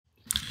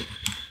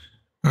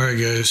Alright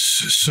guys,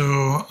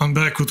 so I'm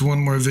back with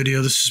one more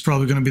video. This is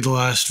probably going to be the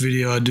last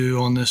video I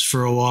do on this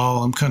for a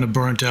while. I'm kind of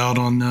burnt out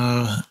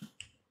on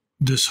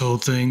this whole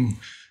thing,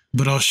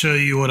 but I'll show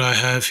you what I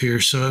have here.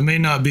 So it may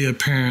not be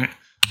apparent,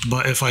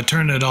 but if I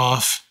turn it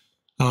off,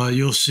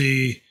 you'll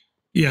see,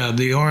 yeah,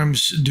 the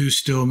arms do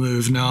still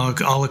move. Now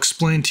I'll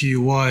explain to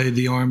you why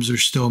the arms are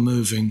still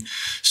moving.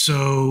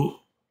 So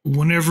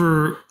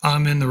whenever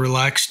I'm in the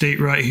relaxed state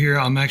right here,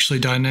 I'm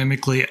actually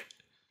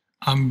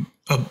I'm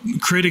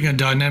creating a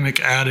dynamic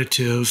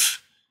additive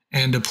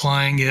and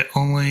applying it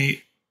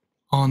only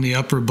on the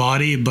upper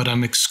body, but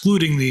I'm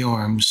excluding the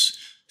arms.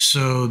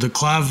 So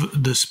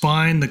the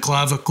spine, the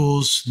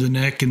clavicles, the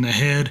neck, and the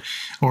head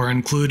are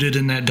included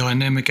in that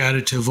dynamic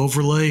additive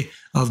overlay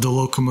of the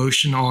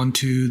locomotion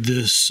onto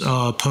this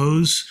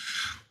pose,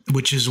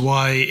 which is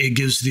why it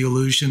gives the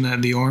illusion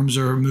that the arms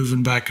are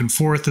moving back and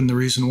forth. And the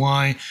reason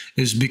why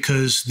is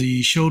because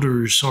the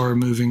shoulders are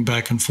moving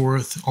back and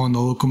forth on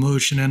the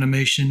locomotion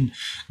animation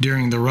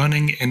during the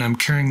running, and I'm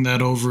carrying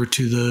that over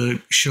to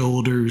the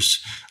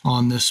shoulders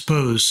on this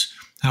pose.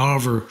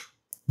 However,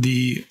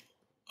 the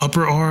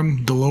upper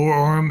arm, the lower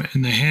arm,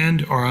 and the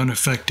hand are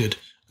unaffected.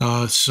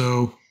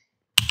 So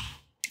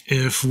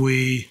if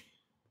we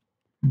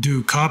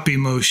do copy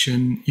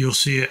motion, you'll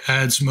see it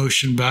adds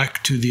motion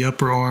back to the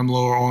upper arm,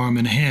 lower arm,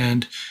 and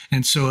hand,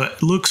 and so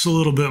it looks a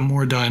little bit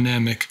more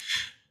dynamic.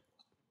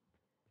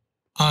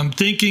 I'm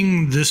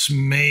thinking this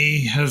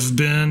may have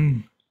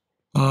been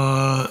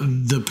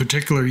the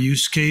particular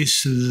use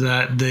case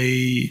that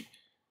they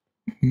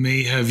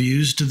may have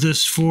used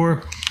this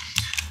for.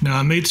 Now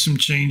I made some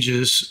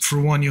changes. For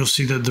one, you'll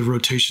see that the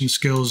rotation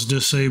scale is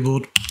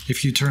disabled.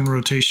 If you turn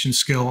rotation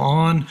scale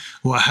on,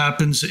 what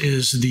happens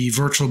is the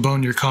virtual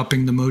bone you're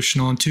copying the motion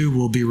onto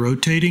will be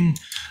rotating,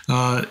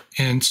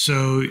 and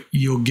so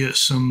you'll get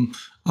some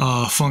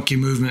funky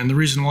movement. And the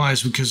reason why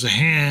is because the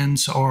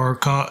hands are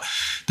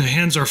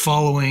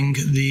following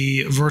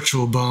the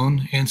virtual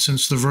bone, and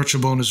since the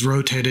virtual bone is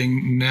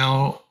rotating,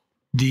 now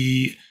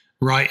the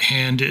right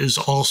hand is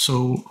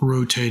also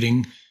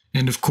rotating.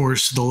 And of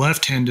course, the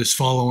left hand is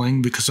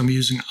following because I'm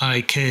using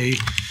IK,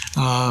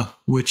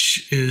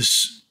 which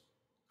is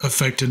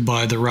affected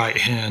by the right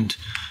hand.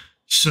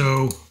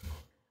 So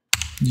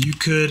you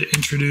could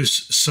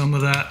introduce some of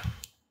that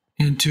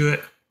into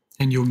it,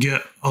 and you'll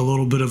get a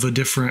little bit of a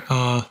different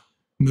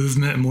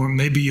movement.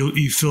 Maybe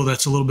you feel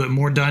that's a little bit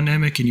more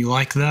dynamic and you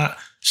like that.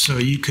 So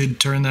you could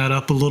turn that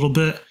up a little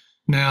bit.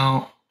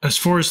 Now, as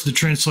far as the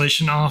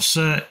translation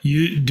offset,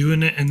 you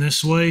doing it in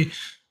this way,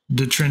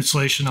 the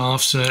translation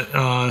offset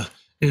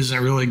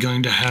isn't really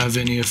going to have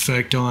any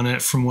effect on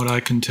it from what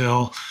I can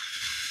tell.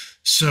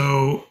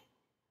 So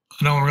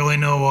I don't really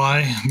know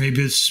why.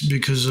 Maybe it's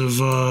because of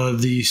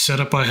the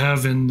setup I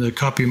have in the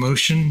copy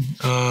motion.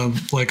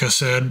 Like I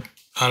said,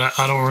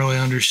 I don't really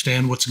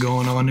understand what's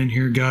going on in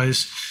here,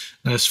 guys,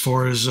 as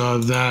far as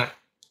that,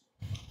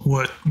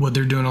 what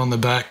they're doing on the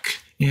back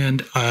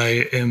end.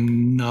 I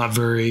am not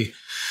very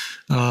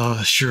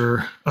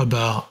sure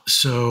about.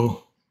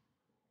 So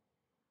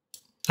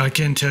I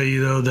can tell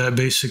you, though, that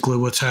basically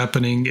what's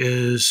happening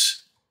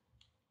is,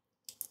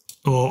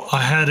 well,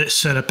 I had it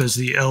set up as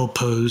the L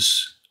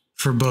pose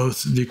for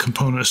both the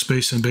component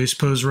space and base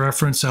pose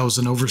reference. That was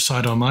an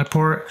oversight on my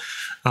part.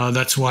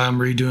 That's why I'm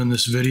redoing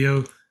this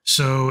video.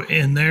 So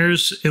in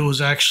theirs, it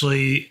was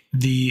actually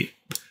the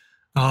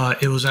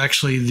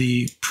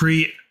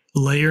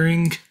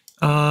pre-layering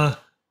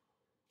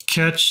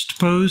cached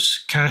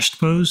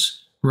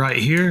pose right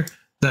here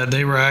that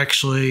they were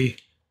actually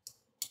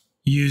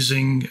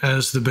using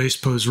as the base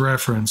pose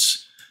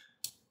reference.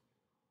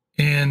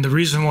 And the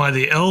reason why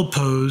the L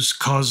pose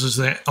causes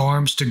the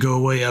arms to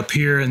go way up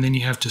here and then you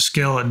have to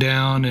scale it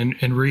down and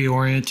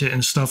reorient it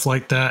and stuff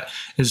like that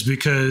is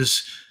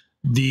because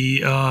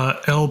the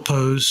L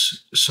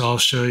pose, so I'll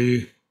show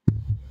you.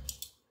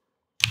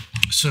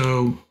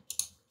 So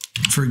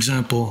for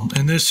example,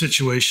 in this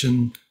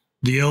situation,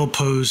 the L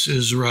pose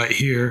is right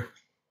here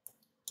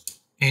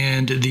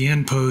and the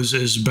N pose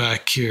is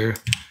back here.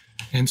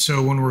 And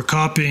so when we're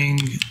copying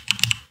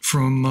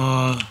from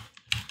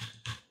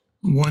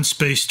one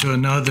space to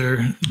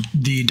another,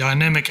 the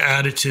dynamic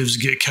additives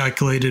get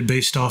calculated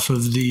based off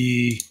of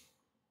the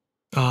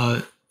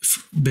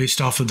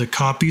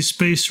copy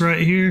space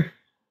right here.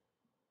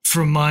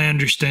 From my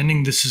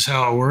understanding, this is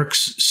how it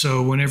works.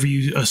 So whenever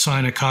you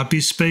assign a copy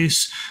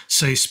space,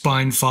 say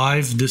spine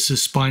 5, this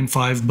is spine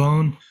 5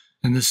 bone,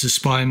 and this is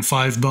spine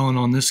 5 bone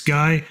on this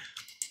guy.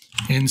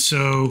 And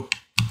so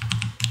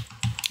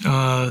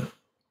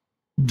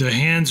the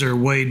hands are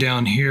way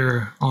down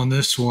here on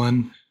this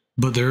one,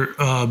 but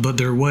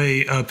they're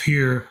way up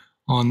here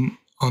on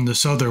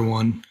this other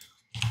one.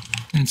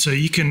 And so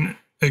you can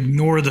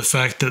ignore the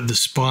fact that the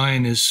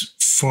spine is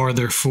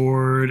farther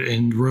forward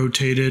and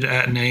rotated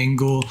at an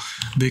angle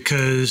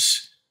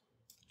because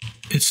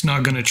it's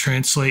not going to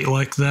translate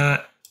like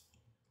that.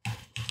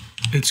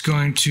 It's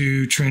going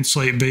to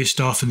translate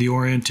based off of the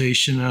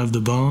orientation of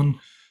the bone.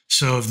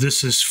 So if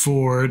this is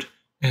forward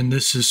and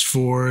this is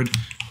forward,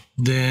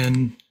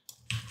 then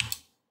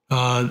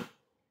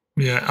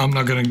Yeah, I'm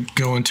not going to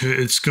go into it.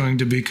 It's going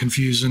to be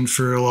confusing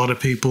for a lot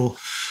of people.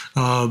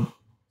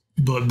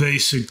 But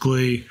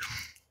basically,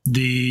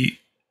 the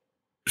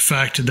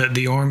fact that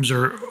the arms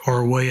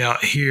are way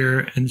out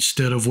here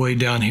instead of way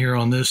down here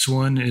on this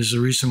one is the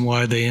reason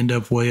why they end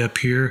up way up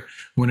here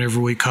whenever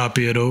we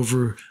copy it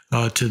over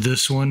to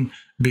this one,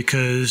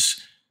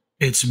 because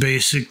it's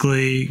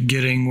basically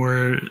getting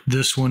where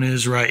this one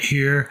is right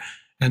here,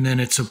 and then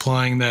it's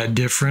applying that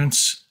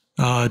difference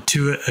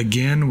to it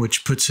again,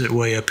 which puts it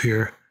way up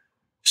here.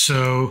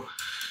 So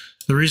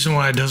the reason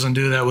why it doesn't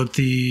do that with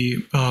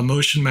the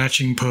motion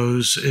matching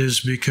pose is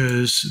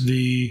because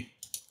the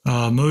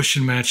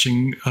motion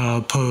matching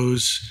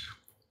pose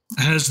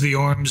has the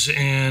arms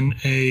in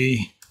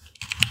a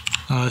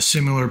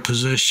similar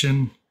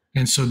position.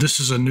 And so this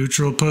is a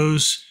neutral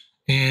pose,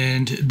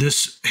 and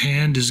this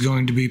hand is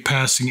going to be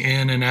passing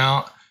in and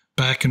out,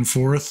 back and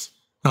forth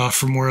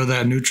from where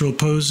that neutral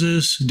pose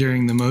is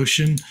during the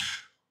motion.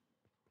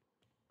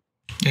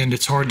 And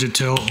it's hard to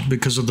tell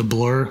because of the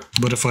blur,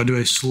 but if I do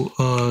a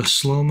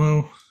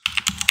slow-mo,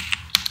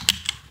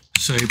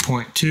 say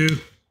 0.2,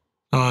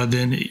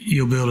 then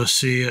you'll be able to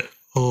see it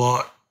a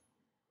lot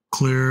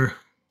clearer.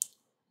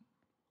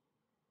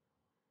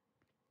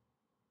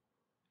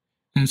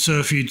 And so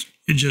if you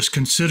just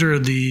consider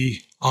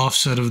the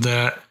offset of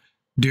that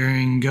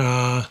during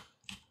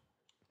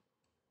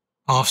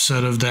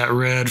offset of that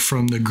red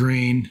from the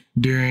green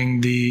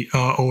during the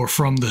or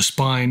from the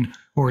spine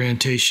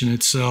orientation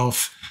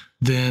itself,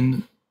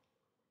 then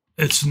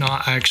it's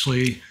not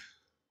actually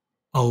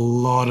a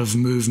lot of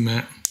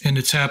movement, and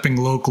it's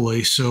happening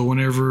locally. So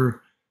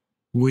whenever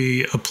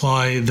we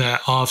apply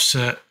that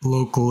offset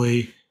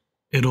locally,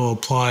 it'll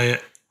apply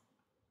it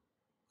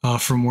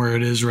from where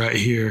it is right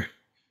here.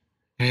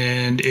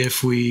 And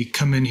if we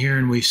come in here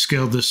and we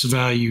scale this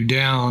value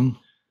down,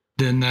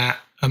 then that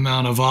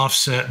amount of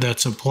offset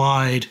that's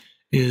applied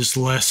is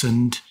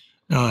lessened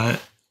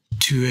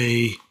to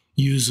a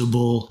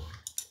usable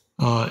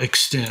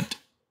extent.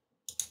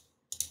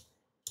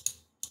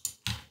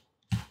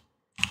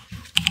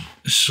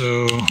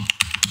 So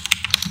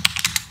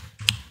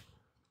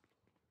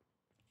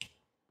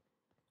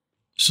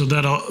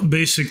that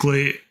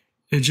basically,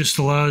 it just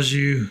allows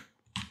you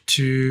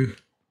to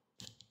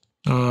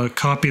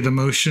copy the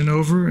motion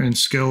over and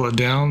scale it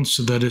down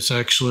so that it's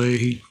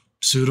actually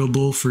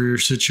suitable for your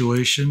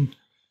situation.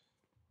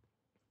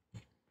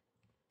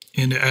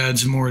 And it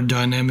adds more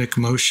dynamic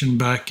motion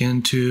back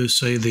into,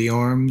 say, the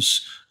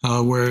arms.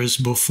 Whereas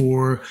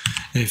before,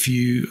 if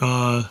you,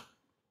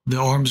 the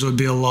arms would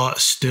be a lot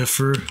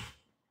stiffer.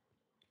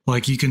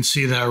 Like you can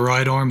see that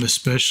right arm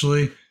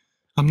especially.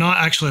 I'm not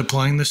actually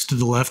applying this to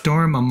the left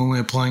arm. I'm only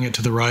applying it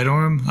to the right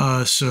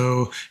arm.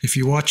 So if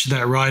you watch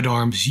that right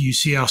arm, you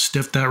see how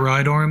stiff that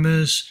right arm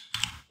is.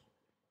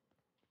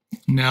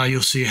 Now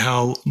you'll see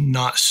how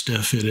not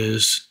stiff it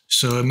is.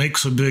 So it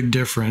makes a big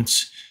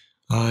difference.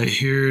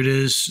 Here it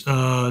is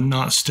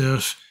not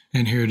stiff,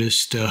 and here it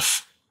is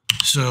stiff.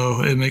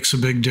 So it makes a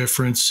big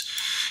difference.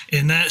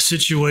 In that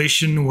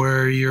situation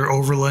where you're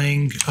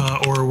overlaying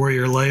or where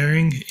you're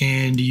layering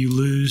and you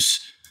lose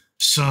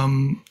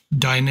some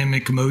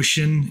dynamic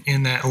motion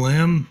in that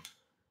limb,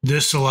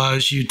 this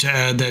allows you to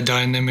add that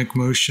dynamic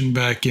motion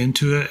back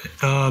into it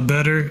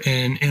better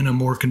and in a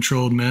more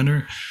controlled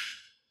manner.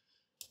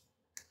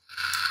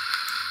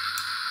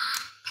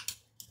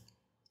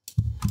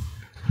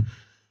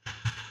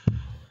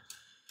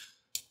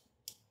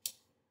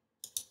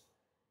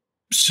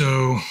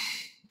 So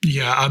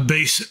yeah, I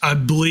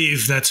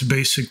believe that's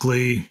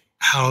basically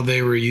how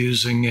they were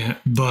using it,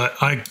 but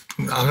I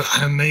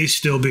may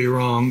still be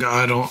wrong.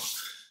 I don't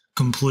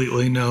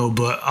completely know,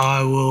 but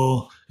I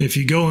will, if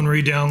you go and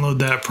re-download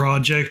that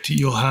project,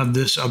 you'll have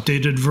this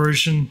updated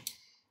version.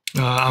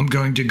 I'm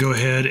going to go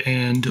ahead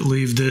and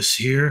leave this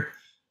here,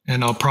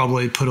 and I'll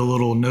probably put a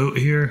little note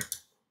here.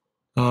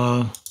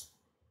 I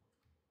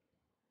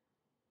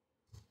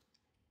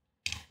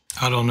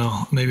don't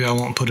know, maybe I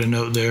won't put a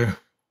note there,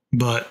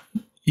 but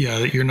yeah,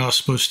 you're not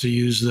supposed to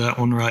use that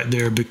one right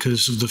there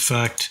because of the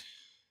fact,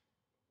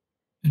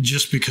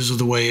 just because of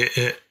the way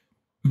it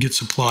gets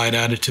applied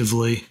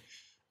additively.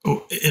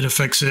 It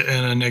affects it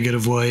in a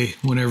negative way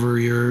whenever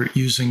you're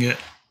using it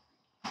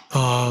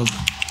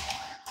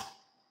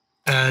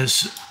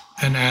as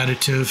an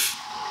additive.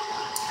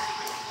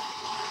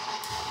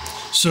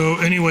 So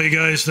anyway,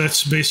 guys,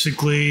 that's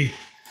basically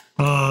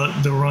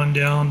the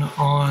rundown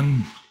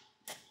on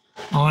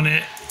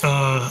it.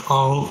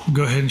 I'll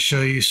go ahead and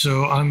show you.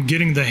 So I'm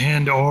getting the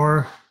hand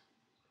R.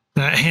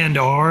 That hand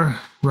R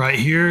right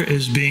here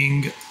is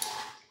being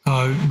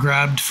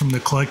grabbed from the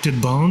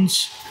collected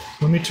bones.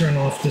 Let me turn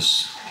off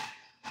this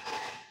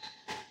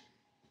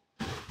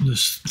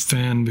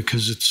fan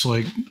because it's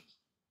like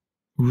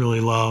really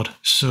loud.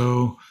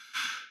 So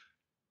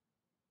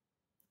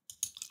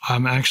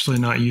I'm actually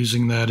not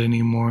using that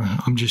anymore.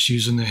 I'm just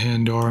using the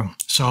hand R.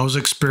 So I was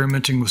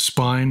experimenting with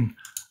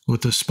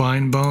the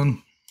spine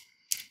bone,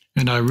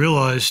 and I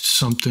realized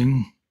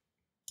something.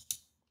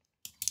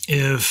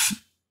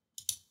 If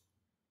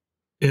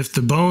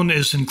the bone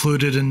is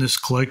included in this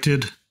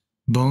collected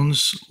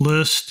bones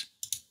list,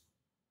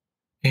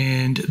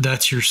 and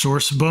that's your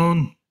source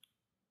bone,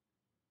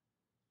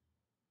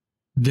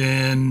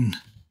 then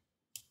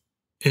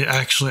it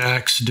actually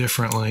acts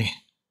differently.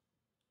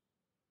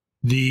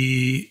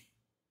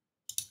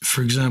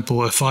 For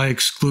example, if I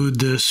exclude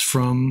this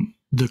from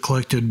the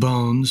collected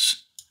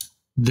bones,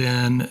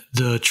 then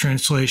the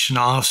translation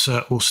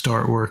offset will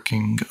start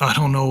working. I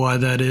don't know why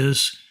that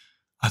is.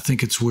 I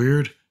think it's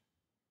weird.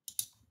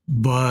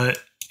 But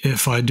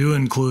if I do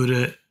include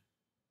it,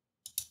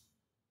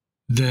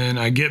 then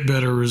I get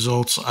better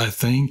results, I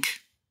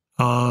think.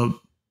 But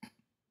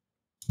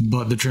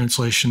the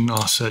translation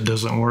offset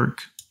doesn't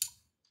work.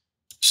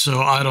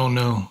 So I don't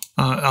know.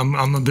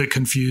 I'm a bit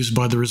confused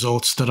by the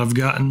results that I've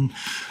gotten.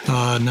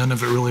 None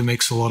of it really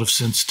makes a lot of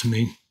sense to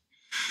me.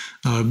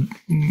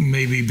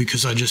 Maybe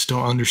because I just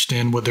don't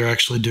understand what they're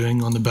actually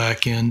doing on the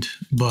back end.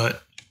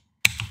 But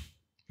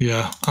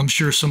yeah, I'm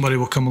sure somebody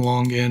will come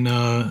along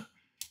and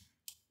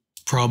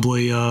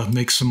probably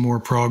make some more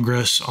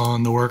progress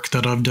on the work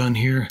that I've done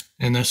here.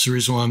 And that's the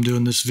reason why I'm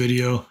doing this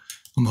video.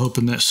 I'm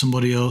hoping that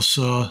somebody else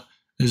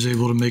is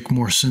able to make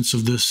more sense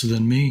of this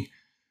than me.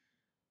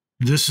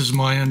 This is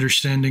my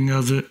understanding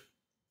of it.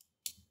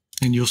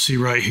 And you'll see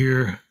right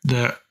here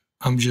that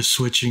I'm just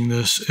switching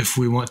this. If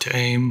we want to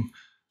aim,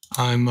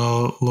 I'm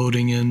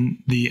loading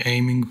in the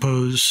aiming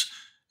pose.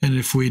 And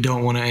if we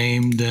don't want to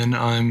aim, then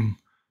I'm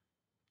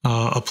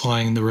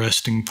applying the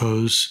resting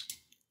pose.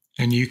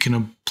 And you can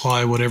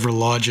apply whatever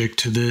logic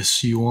to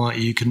this you want.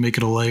 You can make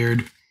it a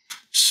layered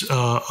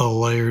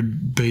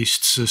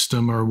based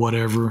system or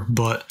whatever,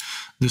 but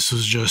this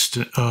was just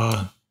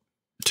to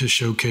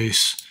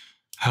showcase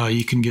how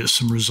you can get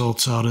some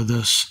results out of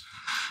this.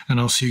 And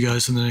I'll see you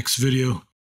guys in the next video.